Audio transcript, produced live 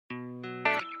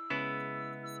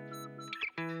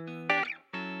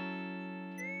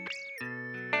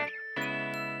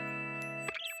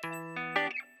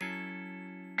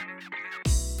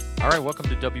All right, welcome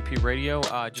to WP Radio.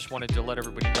 I just wanted to let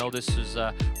everybody know this is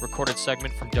a recorded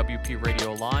segment from WP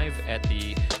Radio Live at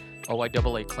the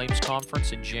OIAA Claims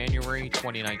Conference in January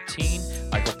 2019.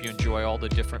 I hope you enjoy all the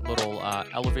different little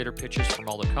elevator pitches from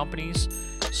all the companies.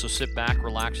 So sit back,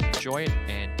 relax, and enjoy it,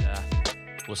 and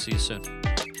we'll see you soon.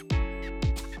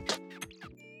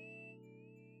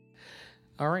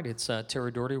 All right, it's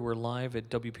Terry Doherty. We're live at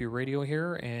WP Radio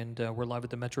here, and we're live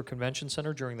at the Metro Convention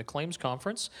Center during the Claims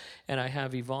Conference. And I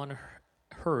have Yvonne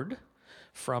Hurd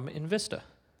from Envista.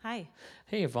 Hi.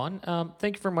 Hey, Yvonne.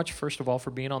 Thank you very much, first of all, for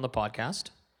being on the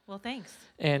podcast. Well, thanks.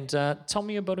 And tell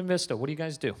me about Envista. What do you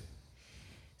guys do?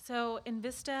 So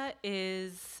Envista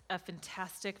is a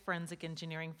fantastic forensic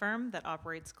engineering firm that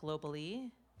operates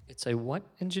globally. It's a what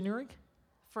engineering?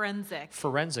 Forensic.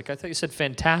 Forensic. I thought you said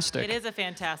fantastic. It is a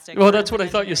fantastic. Well, that's what I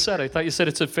thought you engineering said. firm. I thought you said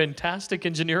it's a fantastic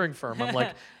engineering firm. I'm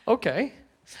like, okay.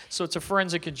 So it's a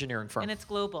forensic engineering firm. And it's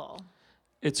global.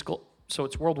 So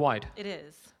it's worldwide. It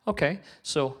is. Okay.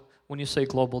 So when you say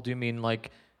global, do you mean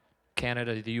like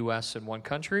Canada, the U.S., and one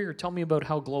country? Or tell me about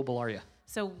how global are you?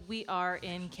 So we are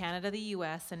in Canada, the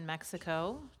U.S., and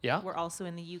Mexico. Yeah. We're also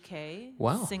in the U.K.,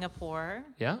 Wow. Singapore,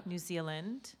 Yeah. New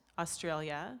Zealand,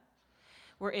 Australia.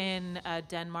 We're in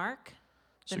Denmark,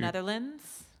 So the you're-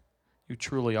 Netherlands. You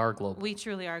truly are global. We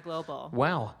truly are global.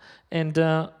 Wow. And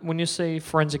when you say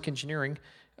forensic engineering,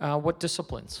 what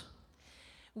disciplines?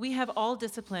 We have all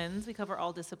disciplines. We cover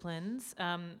all disciplines.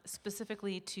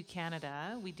 Specifically to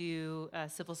Canada, we do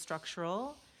civil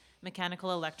structural,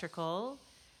 mechanical electrical.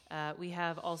 We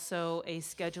have also a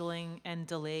scheduling and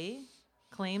delay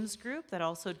claims group that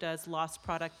also does lost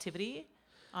productivity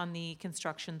on the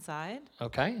construction side.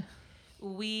 Okay.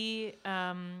 We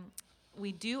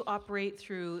do operate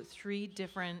through 3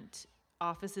 different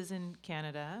offices in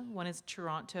Canada. One is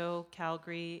Toronto,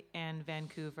 Calgary, and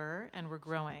Vancouver, and we're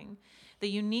growing. The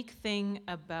unique thing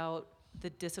about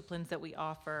the disciplines that we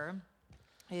offer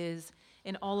is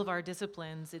in all of our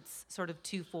disciplines, it's sort of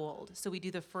twofold. So we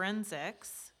do the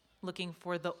forensics, looking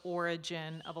for the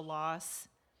origin of a loss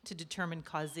to determine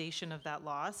causation of that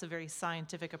loss, a very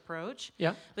scientific approach.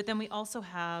 Yeah. But then we also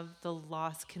have the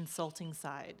loss consulting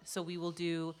side. So we will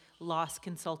do loss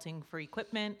consulting for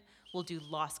equipment. We'll do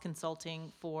loss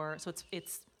consulting for, so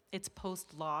it's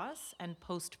post-loss and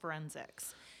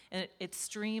post-forensics. And it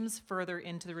streams further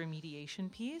into the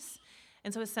remediation piece.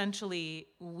 And so essentially,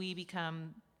 we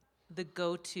become the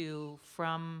go-to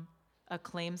from a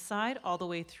claim side all the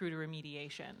way through to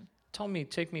remediation.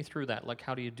 Take me through that. Like,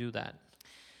 how do you do that?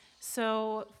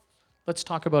 So Let's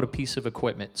talk about a piece of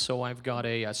equipment. So I've got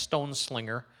a stone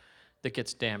slinger that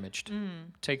gets damaged.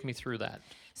 Take me through that.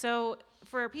 So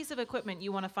for a piece of equipment,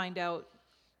 you want to find out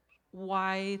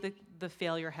why the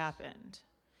failure happened.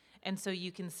 And so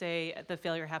you can say the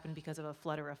failure happened because of a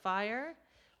flood or a fire,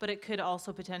 but it could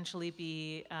also potentially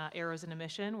be errors in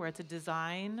emission, where it's a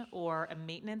design or a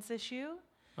maintenance issue.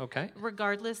 Okay.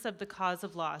 Regardless of the cause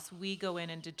of loss, we go in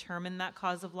and determine that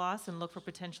cause of loss and look for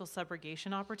potential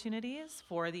subrogation opportunities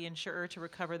for the insurer to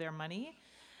recover their money.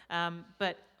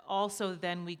 But also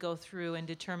then we go through and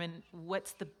determine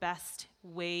what's the best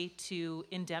way to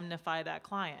indemnify that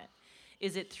client.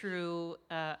 Is it through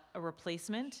a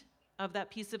replacement of that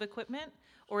piece of equipment,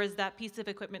 or is that piece of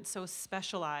equipment so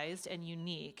specialized and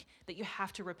unique that you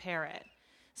have to repair it?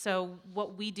 So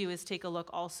what we do is take a look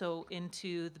also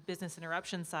into the business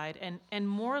interruption side and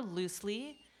more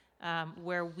loosely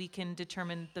where we can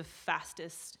determine the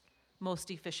fastest, most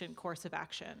efficient course of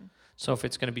action. So if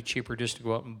it's going to be cheaper just to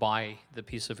go out and buy the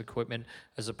piece of equipment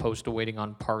as opposed to waiting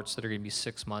on parts that are going to be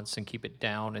 6 months and keep it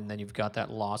down, and then you've got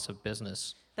that loss of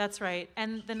business. That's right.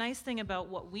 And the nice thing about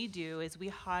what we do is we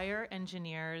hire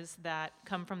engineers that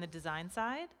come from the design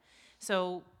side.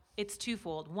 So it's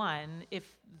twofold. One, if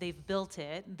they've built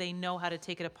it, they know how to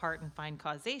take it apart and find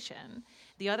causation.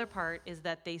 The other part is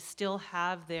that they still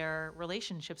have their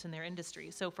relationships in their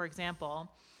industry. So for example,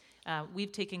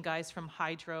 we've taken guys from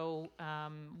Hydro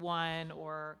One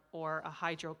or a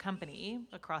hydro company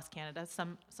across Canada.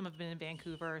 Some have been in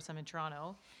Vancouver, some in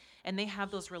Toronto, and they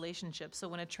have those relationships. So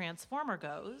when a transformer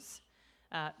goes,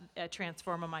 a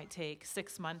transformer might take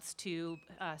 6 months to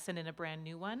send in a brand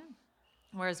new one.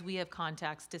 Whereas we have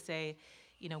contacts to say,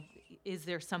 is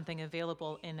there something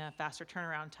available in a faster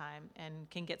turnaround time, and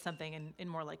can get something in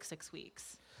more like 6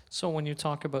 weeks. So when you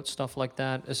talk about stuff like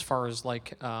that, as far as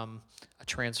like a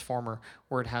transformer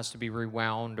where it has to be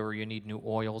rewound or you need new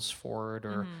oils for it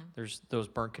or there's those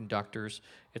burnt conductors,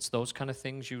 it's those kind of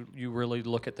things you really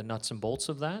look at the nuts and bolts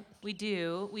of that? We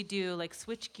do like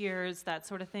switch gears, that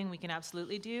sort of thing we can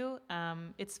absolutely do.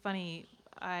 It's funny,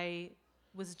 I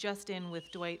was just in with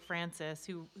Dwight Francis,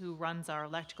 who runs our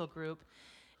electrical group,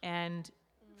 and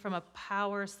from a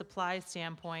power supply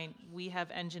standpoint, we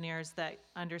have engineers that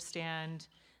understand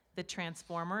the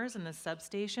transformers and the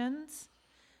substations,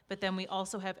 but then we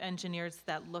also have engineers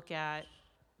that look at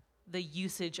the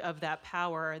usage of that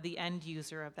power, the end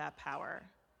user of that power.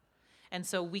 And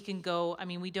so we can go, I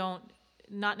mean, we don't,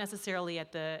 not necessarily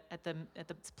at the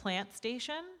plant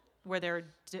station where they're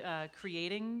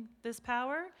creating this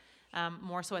power,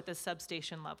 more so at the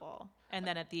substation level, and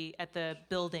then at the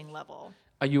building level.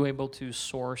 Are you able to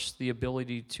source the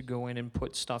ability to go in and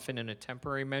put stuff in a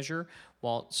temporary measure,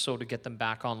 so to get them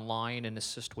back online and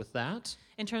assist with that?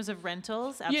 In terms of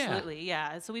rentals, absolutely,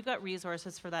 yeah. So we've got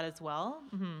resources for that as well.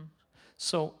 Mm-hmm.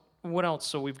 So what else?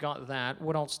 So we've got that.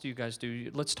 What else do you guys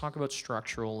do? Let's talk about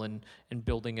structural and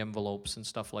building envelopes and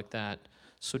stuff like that.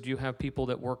 So do you have people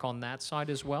that work on that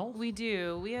side as well? We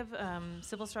do. We have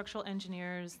civil structural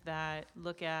engineers that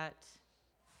look at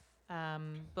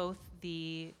both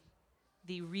the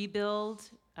rebuild,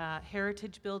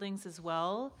 heritage buildings as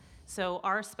well. So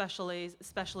our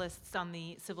specialists on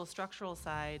the civil structural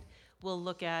side will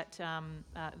look at,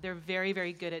 they're very,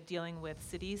 very good at dealing with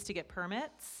cities to get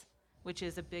permits, which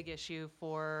is a big issue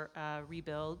for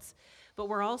rebuilds. But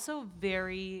we're also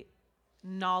very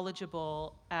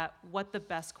knowledgeable at what the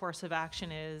best course of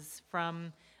action is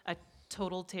from a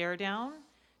total tear down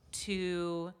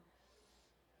to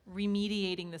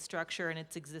remediating the structure and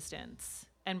its existence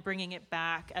and bringing it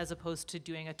back as opposed to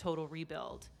doing a total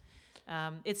rebuild.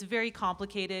 It's very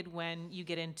complicated when you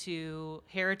get into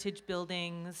heritage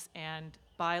buildings and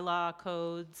bylaw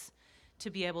codes to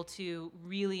be able to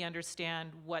really understand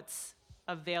what's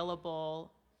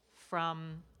available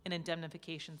from an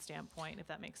indemnification standpoint, if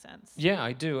that makes sense. Yeah,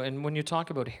 I do. And when you talk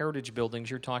about heritage buildings,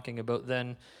 you're talking about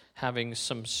then having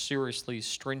some seriously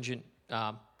stringent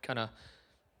kind of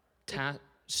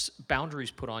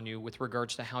boundaries put on you with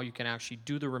regards to how you can actually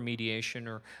do the remediation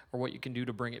or what you can do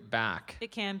to bring it back.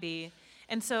 It can be.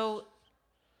 And so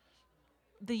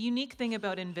the unique thing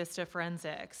about Invista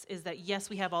Forensics is that, yes,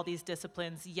 we have all these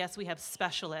disciplines. Yes, we have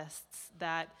specialists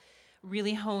that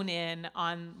really hone in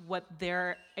on what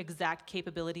their exact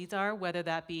capabilities are, whether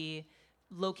that be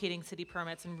locating city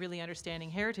permits and really understanding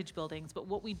heritage buildings. But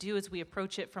what we do is we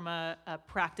approach it from a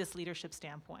practice leadership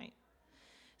standpoint.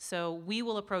 So we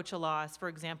will approach a loss, for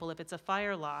example, if it's a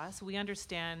fire loss, we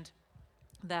understand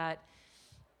that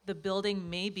the building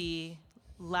may be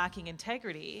lacking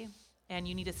integrity, and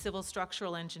you need a civil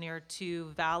structural engineer to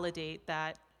validate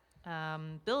that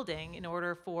building in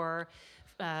order for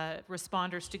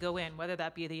responders to go in, whether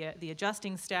that be the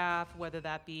adjusting staff, whether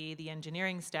that be the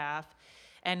engineering staff,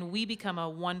 and we become a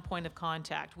one point of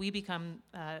contact. We become,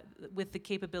 with the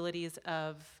capabilities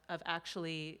of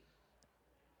actually,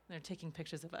 they're taking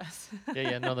pictures of us.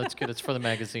 Yeah, no, that's good. It's for the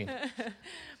magazine.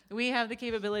 We have the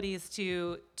capabilities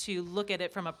to look at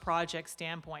it from a project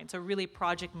standpoint. So really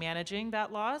project managing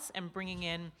that loss and bringing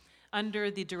in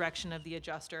under the direction of the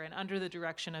adjuster and under the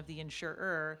direction of the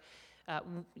insurer,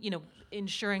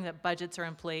 ensuring that budgets are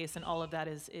in place and all of that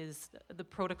is the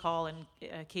protocol and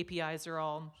KPIs are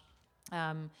all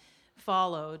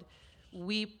followed.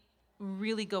 We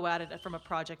really go at it from a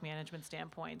project management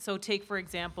standpoint. So take, for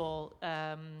example,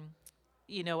 a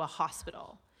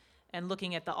hospital and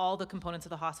looking at all the components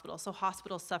of the hospital. So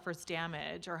hospital suffers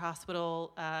damage or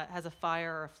hospital has a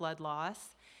fire or a flood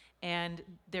loss, and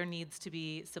there needs to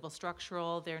be civil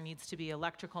structural, there needs to be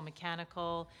electrical,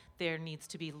 mechanical, there needs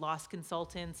to be loss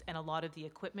consultants, and a lot of the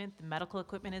equipment, the medical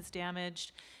equipment is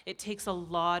damaged. It takes a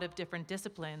lot of different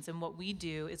disciplines, and what we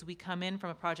do is we come in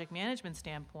from a project management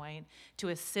standpoint to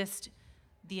assist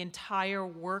the entire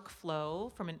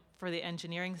workflow for the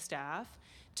engineering staff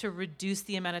to reduce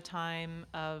the amount of time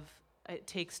it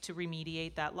takes to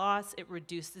remediate that loss. It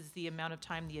reduces the amount of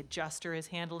time the adjuster is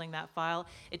handling that file.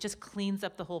 It just cleans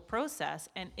up the whole process.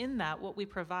 And in that, what we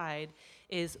provide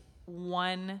is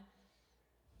one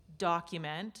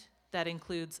document that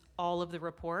includes all of the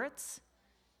reports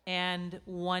and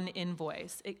one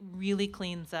invoice. It really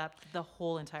cleans up the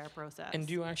whole entire process. And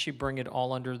do you actually bring it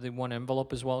all under the one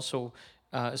envelope as well? So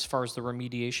as far as the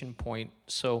remediation point,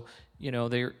 so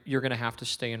you're going to have to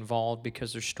stay involved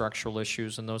because there's structural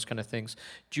issues and those kind of things.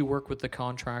 Do you work with the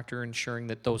contractor ensuring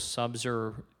that those subs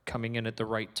are coming in at the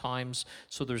right times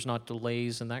so there's not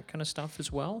delays and that kind of stuff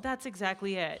as well? That's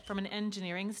exactly it. From an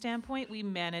engineering standpoint, we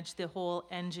manage the whole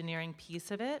engineering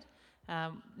piece of it.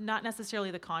 Not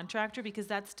necessarily the contractor, because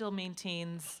that still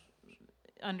maintains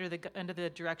under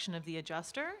the direction of the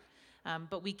adjuster,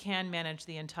 but we can manage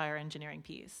the entire engineering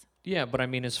piece. Yeah, but I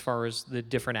mean, as far as the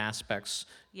different aspects,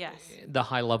 yes, the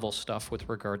high-level stuff with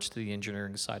regards to the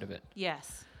engineering side of it.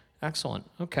 Yes. Excellent.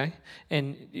 Okay.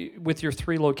 And with your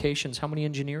 3 locations, how many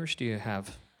engineers do you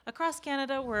have? Across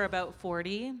Canada, we're about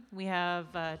 40. We have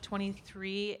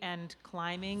 23 and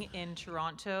climbing in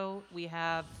Toronto. We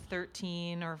have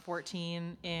 13 or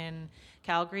 14 in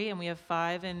Calgary, and we have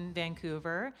 5 in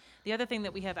Vancouver. The other thing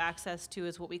that we have access to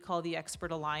is what we call the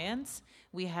Expert Alliance.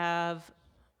 We have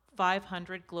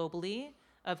 500 globally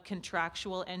of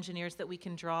contractual engineers that we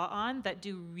can draw on that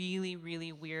do really,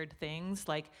 really weird things.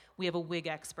 Like we have a wig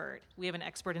expert. We have an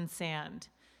expert in sand.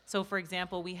 So for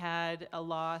example, we had a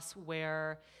loss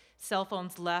where cell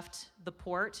phones left the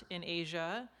port in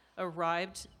Asia,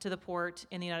 arrived to the port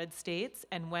in the United States,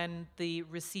 and when the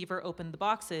receiver opened the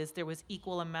boxes, there was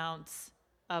equal amounts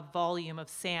of volume of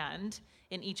sand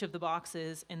in each of the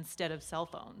boxes instead of cell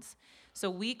phones. So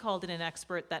we called in an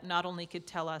expert that not only could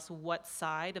tell us what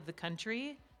side of the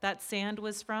country that sand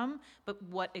was from, but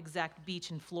what exact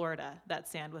beach in Florida that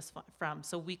sand was from.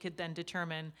 So we could then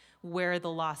determine where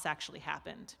the loss actually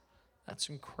happened. That's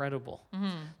incredible.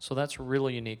 So that's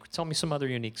really unique. Tell me some other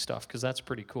unique stuff, because that's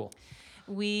pretty cool.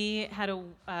 We had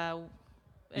You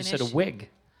said a wig.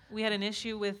 We had an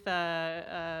issue with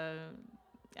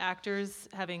actors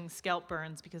having scalp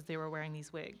burns because they were wearing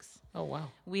these wigs. Oh, wow.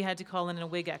 We had to call in a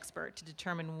wig expert to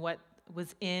determine what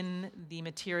was in the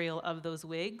material of those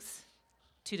wigs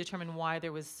to determine why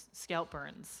there was scalp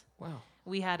burns. Wow.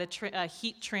 We had a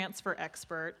heat transfer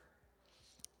expert.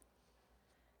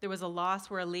 There was a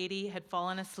loss where a lady had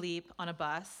fallen asleep on a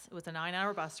bus. It was a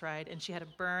 9-hour bus ride, and she had a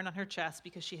burn on her chest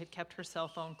because she had kept her cell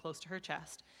phone close to her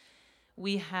chest.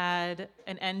 We had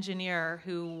an engineer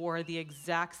who wore the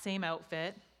exact same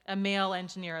outfit, a male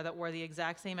engineer that wore the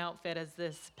exact same outfit as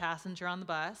this passenger on the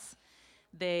bus.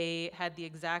 They had the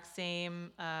exact same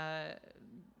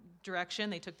direction.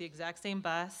 They took the exact same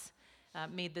bus,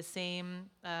 made the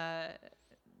same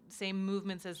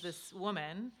movements as this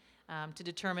woman, to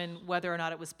determine whether or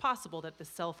not it was possible that the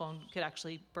cell phone could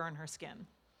actually burn her skin.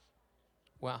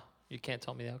 Wow. You can't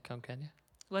tell me the outcome, can you?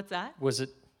 What's that? Was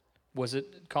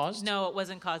it caused? No, it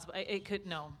wasn't caused. It could,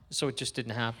 no. So it just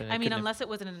didn't happen. I mean, unless it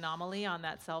was an anomaly on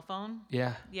that cell phone.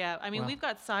 Yeah. Yeah, I mean, Wow. we've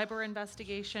got cyber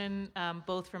investigation,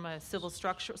 both from a civil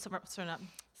from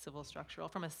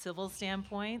a civil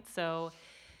standpoint. So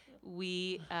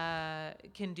we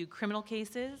can do criminal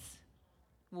cases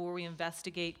where we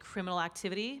investigate criminal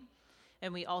activity.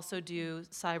 And we also do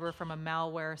cyber from a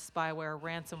malware, spyware,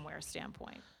 ransomware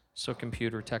standpoint. So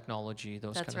computer technology,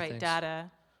 those kind of That's right, things.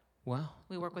 data. Wow.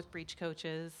 We work with breach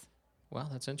coaches. Wow,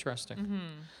 that's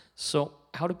interesting. So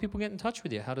how do people get in touch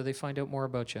with you? How do they find out more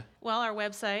about you? Well, our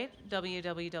website,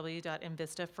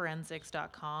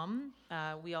 www.invistaforensics.com.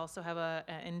 We also have an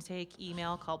intake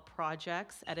email called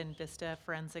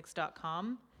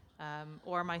projects@invistaforensics.com.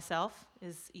 Or myself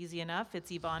is easy enough.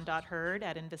 It's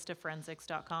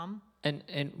yvonne.hurd@invistaforensics.com.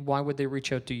 And why would they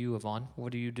reach out to you, Yvonne?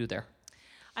 What do you do there?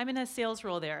 I'm in a sales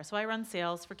role there. So I run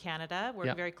sales for Canada, work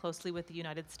Yep. very closely with the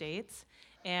United States,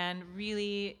 and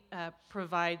really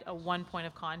provide a one point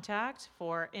of contact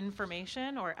for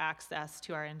information or access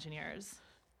to our engineers.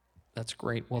 That's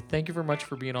great. Well, thank you very much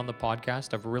for being on the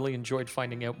podcast. I've really enjoyed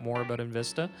finding out more about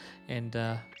Invista, and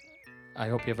I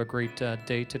hope you have a great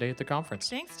day today at the conference.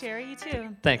 Thanks, Terry. You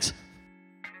too. Thanks.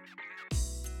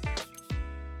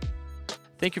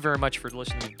 Thank you very much for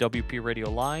listening to WP Radio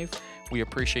Live. We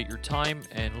appreciate your time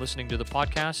and listening to the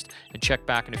podcast, and check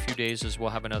back in a few days as we'll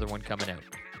have another one coming out.